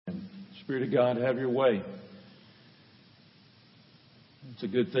Spirit of God, have your way. It's a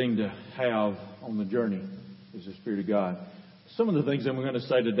good thing to have on the journey, is the Spirit of God. Some of the things that we're going to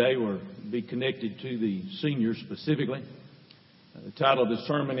say today will be connected to the seniors specifically. The title of the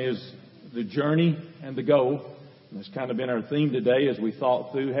sermon is The Journey and the Goal. And that's kind of been our theme today as we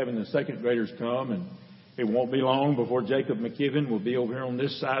thought through having the second graders come. And it won't be long before Jacob McKibben will be over here on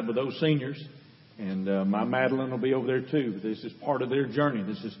this side with those seniors. And my Madeline will be over there too. This is part of their journey.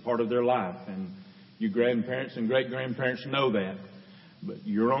 This is part of their life. And you grandparents and great-grandparents know that. But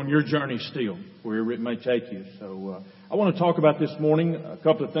you're on your journey still, wherever it may take you. So I want to talk about this morning a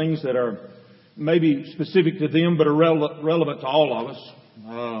couple of things that are maybe specific to them, but are relevant to all of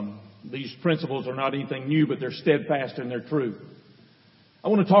us. These principles are not anything new, but they're steadfast and they're true. I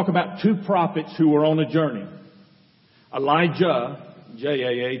want to talk about two prophets who were on a journey. Elijah,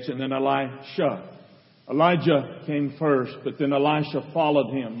 J-A-H, and then Elisha. Elijah came first, but then Elisha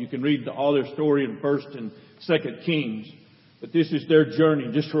followed him. You can read all their story in 1st and 2nd Kings. But this is their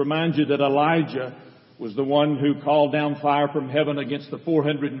journey. Just to remind you that Elijah was the one who called down fire from heaven against the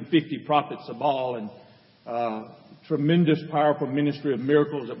 450 prophets of Baal, and tremendous, powerful ministry of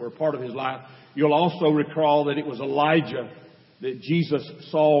miracles that were part of his life. You'll also recall that it was Elijah that Jesus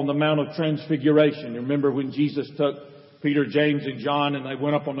saw on the Mount of Transfiguration. You remember when Jesus took Peter, James, and John, and they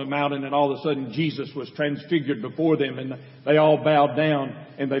went up on the mountain, and all of a sudden Jesus was transfigured before them, and they all bowed down,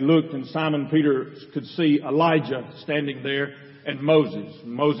 and they looked, and Simon Peter could see Elijah standing there, and Moses.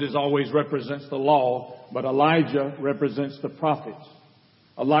 Moses always represents the law, but Elijah represents the prophets.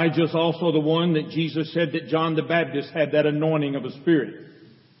 Elijah is also the one that Jesus said that John the Baptist had that anointing of a spirit,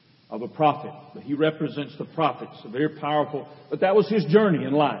 of a prophet. But he represents the prophets, very powerful. But that was his journey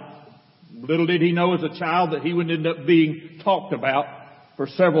in life. Little did he know as a child that he would end up being talked about for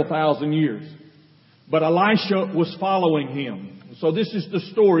several thousand years. But Elisha was following him. So this is the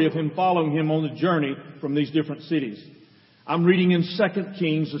story of him following him on the journey from these different cities. I'm reading in 2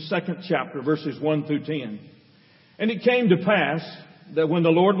 Kings, the 2nd chapter, verses 1 through 10. And it came to pass that when the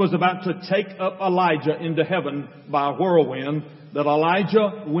Lord was about to take up Elijah into heaven by a whirlwind, that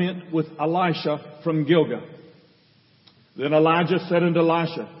Elijah went with Elisha from Gilgal. Then Elijah said unto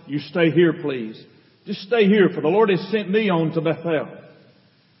Elisha, "You stay here, please. Just stay here, for the Lord has sent me on to Bethel."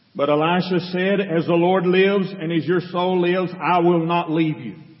 But Elisha said, "As the Lord lives and as your soul lives, I will not leave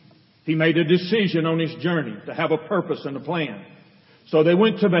you." He made a decision on his journey to have a purpose and a plan. So they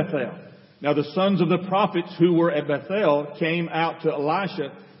went to Bethel. Now the sons of the prophets who were at Bethel came out to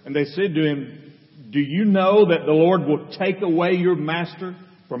Elisha, and they said to him, "Do you know that the Lord will take away your master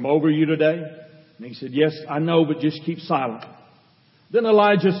from over you today?" And he said, "Yes, I know, but just keep silent." Then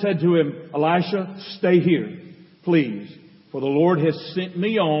Elijah said to him, "Elisha, stay here, please, for the Lord has sent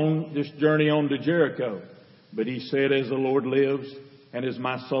me on this journey on to Jericho." But he said, "As the Lord lives and as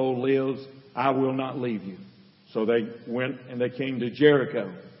my soul lives, I will not leave you." So they went and they came to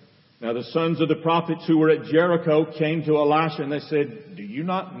Jericho. Now the sons of the prophets who were at Jericho came to Elisha and they said, "Do you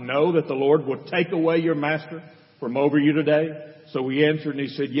not know that the Lord will take away your master from over you today?" So he answered and he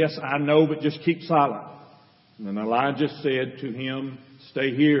said, "Yes, I know, but just keep silent." And then Elijah said to him,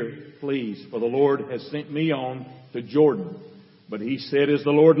 "Stay here, please, for the Lord has sent me on to Jordan." But he said, "As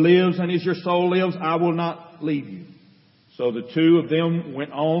the Lord lives and as your soul lives, I will not leave you." So the two of them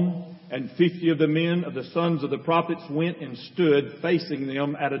went on, and 50 of the men of the sons of the prophets went and stood facing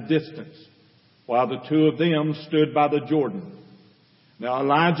them at a distance, while the two of them stood by the Jordan. Now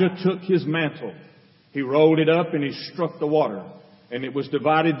Elijah took his mantle. He rolled it up and he struck the water. And it was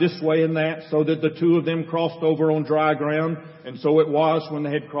divided this way and that, so that the two of them crossed over on dry ground. And so it was when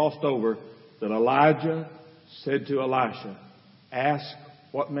they had crossed over that Elijah said to Elisha, "Ask,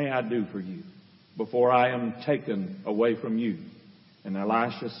 what may I do for you before I am taken away from you?" And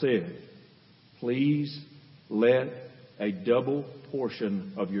Elisha said, "Please let a double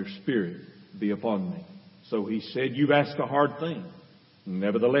portion of your spirit be upon me." So he said, "You've asked a hard thing.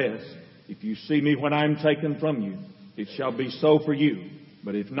 Nevertheless, if you see me when I am taken from you, it shall be so for you.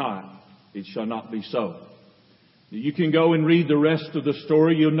 But if not, it shall not be so." You can go and read the rest of the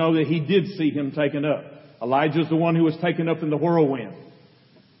story. You'll know that he did see him taken up. Elijah's the one who was taken up in the whirlwind.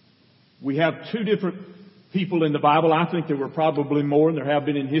 We have two different people in the Bible. I think there were probably more, and there have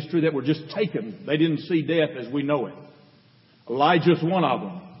been in history, that were just taken. They didn't see death as we know it. Elijah's one of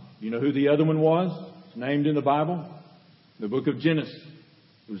them. You know who the other one was? It's named in the Bible. The book of Genesis.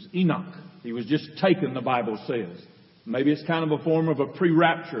 It was Enoch. He was just taken, the Bible says. Maybe it's kind of a form of a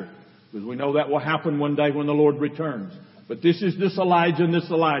pre-rapture, because we know that will happen one day when the Lord returns. But this is this Elijah and this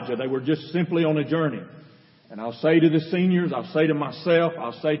Elijah. They were just simply on a journey. And I'll say to the seniors, I'll say to myself,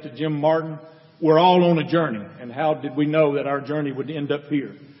 I'll say to Jim Martin, we're all on a journey. And how did we know that our journey would end up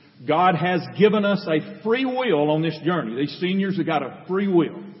here? God has given us a free will on this journey. These seniors have got a free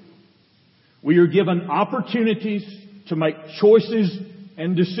will. We are given opportunities to make choices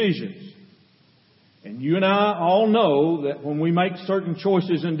and decisions. And you and I all know that when we make certain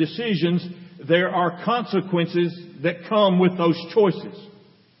choices and decisions, there are consequences that come with those choices.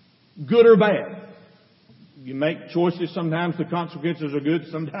 Good or bad. You make choices, sometimes the consequences are good,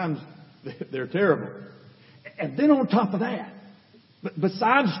 sometimes they're terrible. And then on top of that,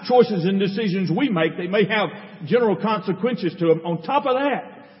 besides choices and decisions we make, they may have general consequences to them. On top of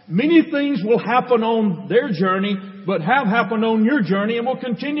that, many things will happen on their journey, but have happened on your journey and will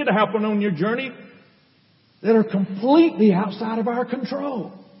continue to happen on your journey that are completely outside of our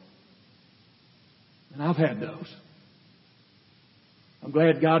control. And I've had those. I'm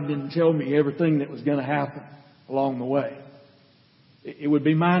glad God didn't tell me everything that was going to happen along the way. It would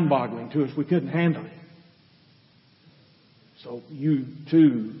be mind-boggling to us. We couldn't handle it. So you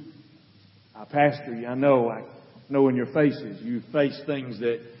too, I pastor you, I know in your faces, you face things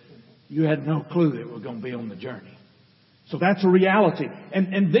that you had no clue that were going to be on the journey. So that's a reality.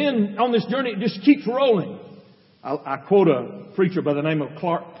 And then on this journey, it just keeps rolling. I quote a preacher by the name of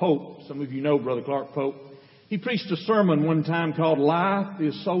Clark Pope. Some of you know Brother Clark Pope. He preached a sermon one time called "Life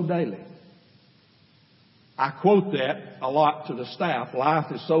is So Daily." I quote that a lot to the staff.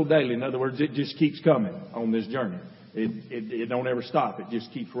 Life is so daily. In other words, it just keeps coming on this journey. It don't ever stop. It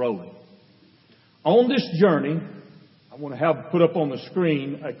just keeps rolling. On this journey, I want to put up on the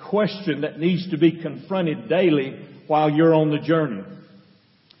screen a question that needs to be confronted daily while you're on the journey.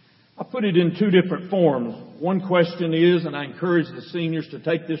 I put it in two different forms. One question is, and I encourage the seniors to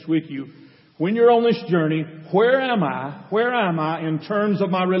take this with you, when you're on this journey, where am I? Where am I in terms of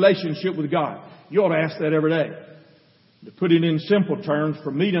my relationship with God? You ought to ask that every day. To put it in simple terms,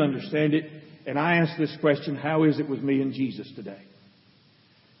 for me to understand it, and I ask this question, how is it with me and Jesus today?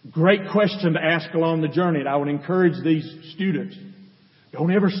 Great question to ask along the journey, and I would encourage these students,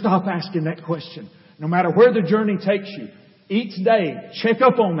 don't ever stop asking that question. No matter where the journey takes you, each day, check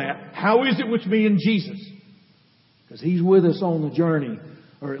up on that. How is it with me and Jesus? Because He's with us on the journey,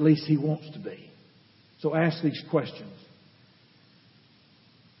 or at least He wants to be. So ask these questions.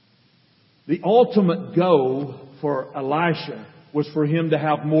 The ultimate goal for Elisha was for him to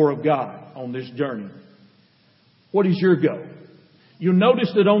have more of God on this journey. What is your goal? You'll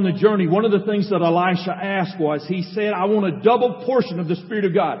notice that on the journey, one of the things that Elisha asked was, he said, I want a double portion of the Spirit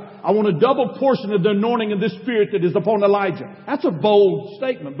of God. I want a double portion of the anointing of the Spirit that is upon Elijah. That's a bold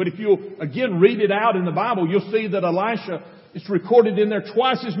statement. But if you'll again read it out in the Bible, you'll see that Elisha, it's recorded in there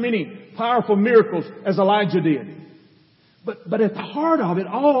twice as many powerful miracles as Elijah did. But at the heart of it,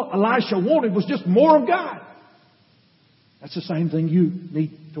 all Elisha wanted was just more of God. That's the same thing you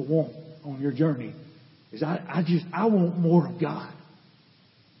need to want on your journey. Is I want more of God.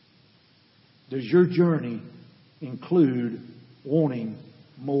 Does your journey include wanting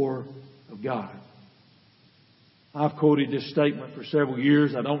more of God? I've quoted this statement for several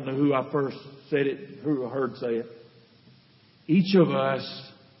years. I don't know who I first said it, who I heard say it. Each of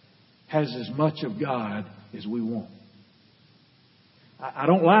us has as much of God as we want. I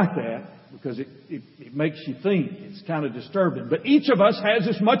don't like that because it makes you think. It's kind of disturbing. But each of us has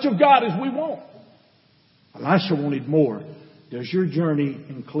as much of God as we want. Elisha wanted more. Does your journey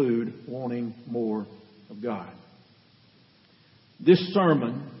include wanting more of God? This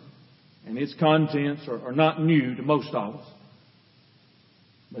sermon and its contents are not new to most of us.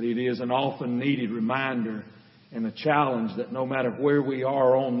 But it is an often needed reminder and a challenge that no matter where we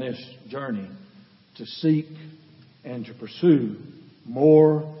are on this journey, to seek and to pursue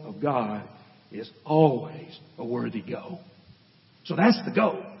more of God is always a worthy goal. So that's the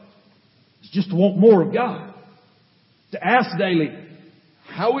goal. It's just to want more of God. To ask daily,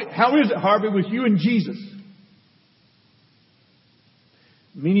 how is it, Harvey, with you and Jesus?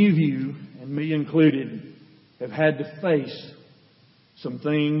 Many of you, and me included, have had to face some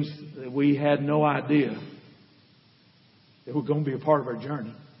things that we had no idea that were going to be a part of our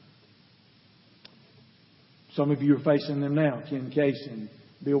journey. Some of you are facing them now. Ken Case and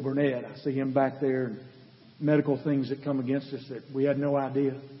Bill Burnett. I see him back there. Medical things that come against us that we had no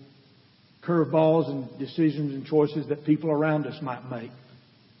idea. Curveballs and decisions and choices that people around us might make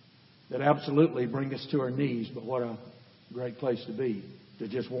that absolutely bring us to our knees. But what a great place to be, to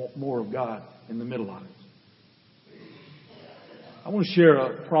just want more of God in the middle of it. I want to share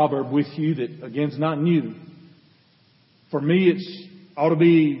a proverb with you that, again, is not new. For me, it's ought to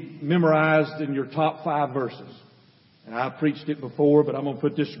be memorized in your top 5 verses. And I've preached it before, but I'm going to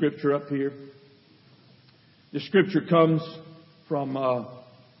put this scripture up here. This scripture comes from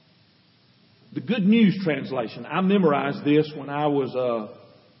the Good News translation. I memorized this when I was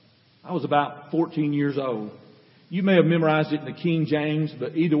I was about 14 years old. You may have memorized it in the King James,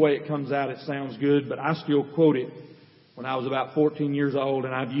 but either way it comes out, it sounds good. But I still quote it when I was about 14 years old,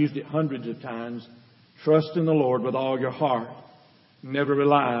 and I've used it hundreds of times. Trust in the Lord with all your heart. Never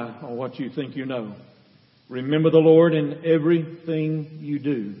rely on what you think you know. Remember the Lord in everything you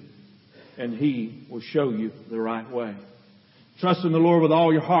do, and He will show you the right way. Trust in the Lord with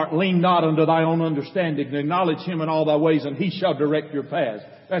all your heart. Lean not unto thy own understanding. Acknowledge Him in all thy ways, and He shall direct your paths.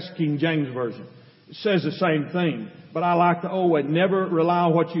 That's King James Version. It says the same thing, but I like the old way. Never rely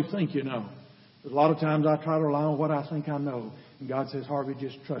on what you think you know. Because a lot of times I try to rely on what I think I know. And God says, Harvey,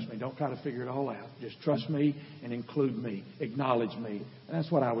 just trust me. Don't try to figure it all out. Just trust me and include me. Acknowledge me. And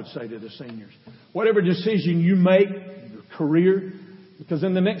that's what I would say to the seniors. Whatever decision you make, your career, because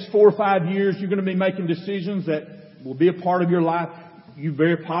in the next 4 or 5 years, you're going to be making decisions that will be a part of your life. You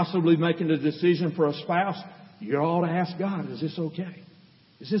very possibly making a decision for a spouse. You ought to ask God, is this okay?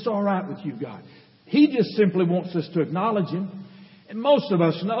 Is this all right with you, God? He just simply wants us to acknowledge Him. And most of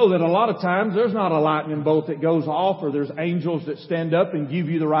us know that a lot of times there's not a lightning bolt that goes off, or there's angels that stand up and give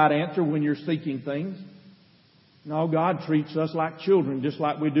you the right answer when you're seeking things. No, God treats us like children, just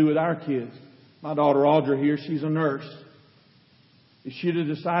like we do with our kids. My daughter Audra here, she's a nurse. If she'd have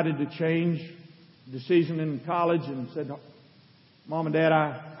decided to change decision in college and said, Mom and Dad,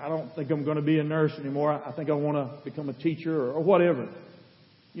 I don't think I'm going to be a nurse anymore. I think I want to become a teacher or whatever.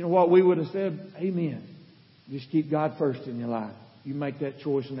 You know what we would have said? Amen. Just keep God first in your life. You make that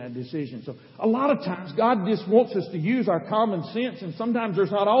choice and that decision. So a lot of times God just wants us to use our common sense, and sometimes there's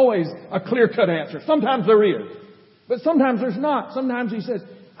not always a clear-cut answer. Sometimes there is. But sometimes there's not. Sometimes He says,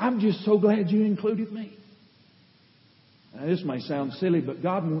 I'm just so glad you included me. Now this may sound silly, but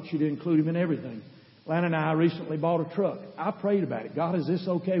God wants you to include Him in everything. Lana and I recently bought a truck. I prayed about it. God, is this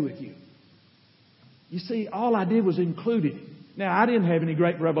okay with you? You see, all I did was include it. Now, I didn't have any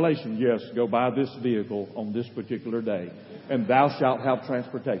great revelation. Yes, go buy this vehicle on this particular day, and thou shalt have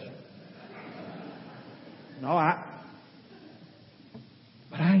transportation. No,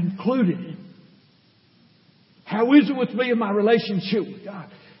 but I included it. How is it with me in my relationship with God?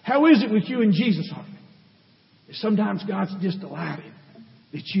 How is it with you and Jesus, Harvey? Sometimes God's just delighted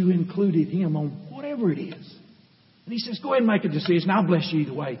that you included Him on whatever it is. And He says, go ahead and make a decision. I'll bless you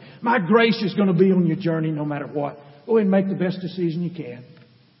either way. My grace is going to be on your journey no matter what. Go ahead and make the best decision you can.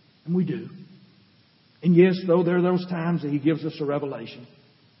 And we do. And yes, though, there are those times that He gives us a revelation.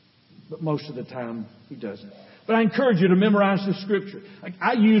 But most of the time, He doesn't. But I encourage you to memorize the Scripture.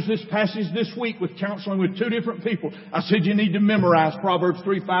 I used this passage this week with counseling with 2 different people. I said you need to memorize Proverbs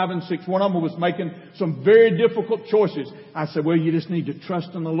 3, 5, and 6. One of them was making some very difficult choices. I said, well, you just need to trust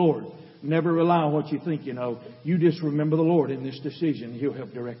in the Lord. Never rely on what you think you know. You just remember the Lord in this decision. He'll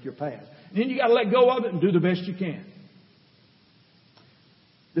help direct your path. And then you got to let go of it and do the best you can.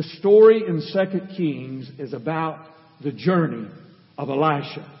 The story in 2 Kings is about the journey of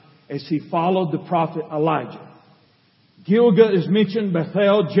Elisha as he followed the prophet Elijah. Gilgal is mentioned,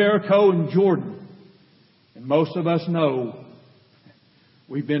 Bethel, Jericho, and Jordan. And most of us know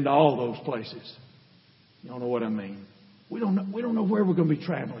we've been to all those places. You don't know what I mean. We don't know where we're going to be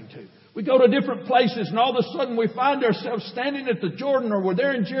traveling to. We go to different places, and all of a sudden we find ourselves standing at the Jordan, or we're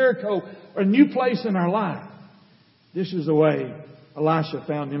there in Jericho, or a new place in our life. This is the way Elisha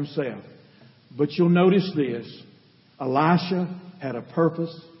found himself. But you'll notice this. Elisha had a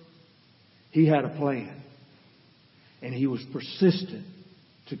purpose. He had a plan. And he was persistent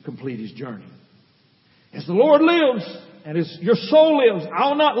to complete his journey. As the Lord lives, and as your soul lives,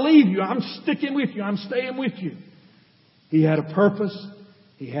 I'll not leave you. I'm sticking with you. I'm staying with you. He had a purpose.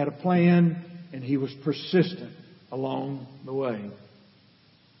 He had a plan. And he was persistent along the way.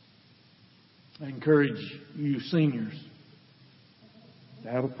 I encourage you seniors to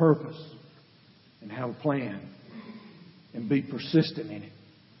have a purpose and have a plan and be persistent in it.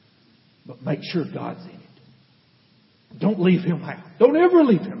 But make sure God's in it. Don't leave Him out. Don't ever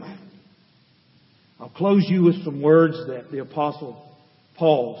leave Him out. I'll close you with some words that the Apostle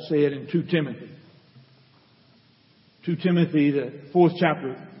Paul said in 2 Timothy. 2 Timothy, the 4th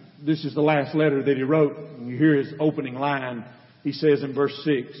chapter, this is the last letter that he wrote. And you hear his opening line. He says in verse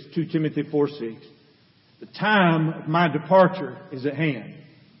 6, 2 Timothy 4:6, the time of my departure is at hand.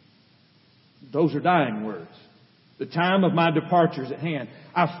 Those are dying words. The time of my departure is at hand.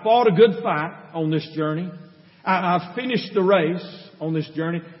 I've fought a good fight on this journey. I've finished the race on this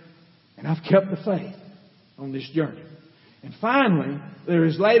journey. And I've kept the faith on this journey. And finally, there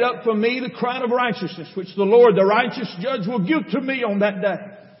is laid up for me the crown of righteousness, which the Lord, the righteous judge, will give to me on that day.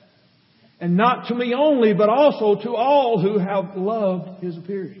 And not to me only, but also to all who have loved His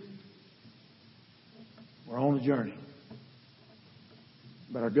appearing. We're on a journey.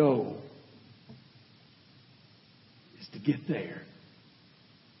 But our goal is to get there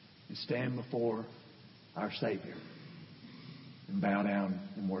and stand before our Savior and bow down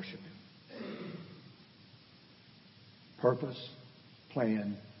and worship Him. Purpose,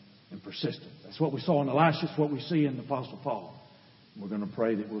 plan, and persistence. That's what we saw in Elisha. It's what we see in the Apostle Paul. We're going to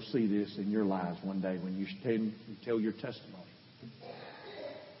pray that we'll see this in your lives one day when you stand and tell your testimony.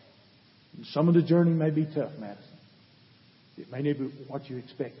 And some of the journey may be tough, Madison. It may not be what you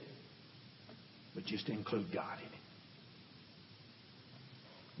expected. But just include God in it.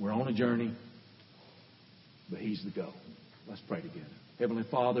 We're on a journey, but He's the goal. Let's pray together. Heavenly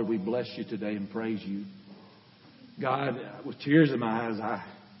Father, we bless You today and praise You. God, with tears in my eyes,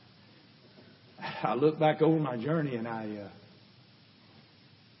 I look back over my journey and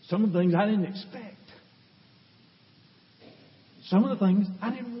some of the things I didn't expect. Some of the things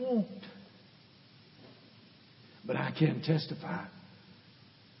I didn't want. But I can testify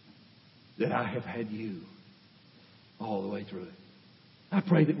that I have had You all the way through it. I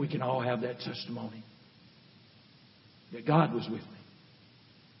pray that we can all have that testimony. That God was with me.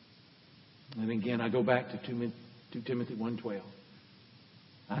 And again, I go back to 2 Timothy 1:12.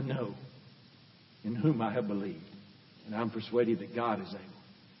 I know in whom I have believed. And I'm persuaded that God is able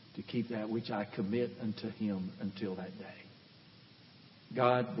to keep that which I commit unto Him until that day.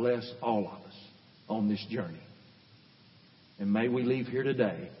 God bless all of us on this journey. And may we leave here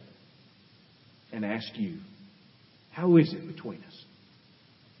today and ask You, how is it between us?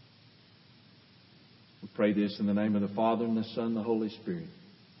 We pray this in the name of the Father and the Son and the Holy Spirit.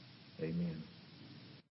 Amen.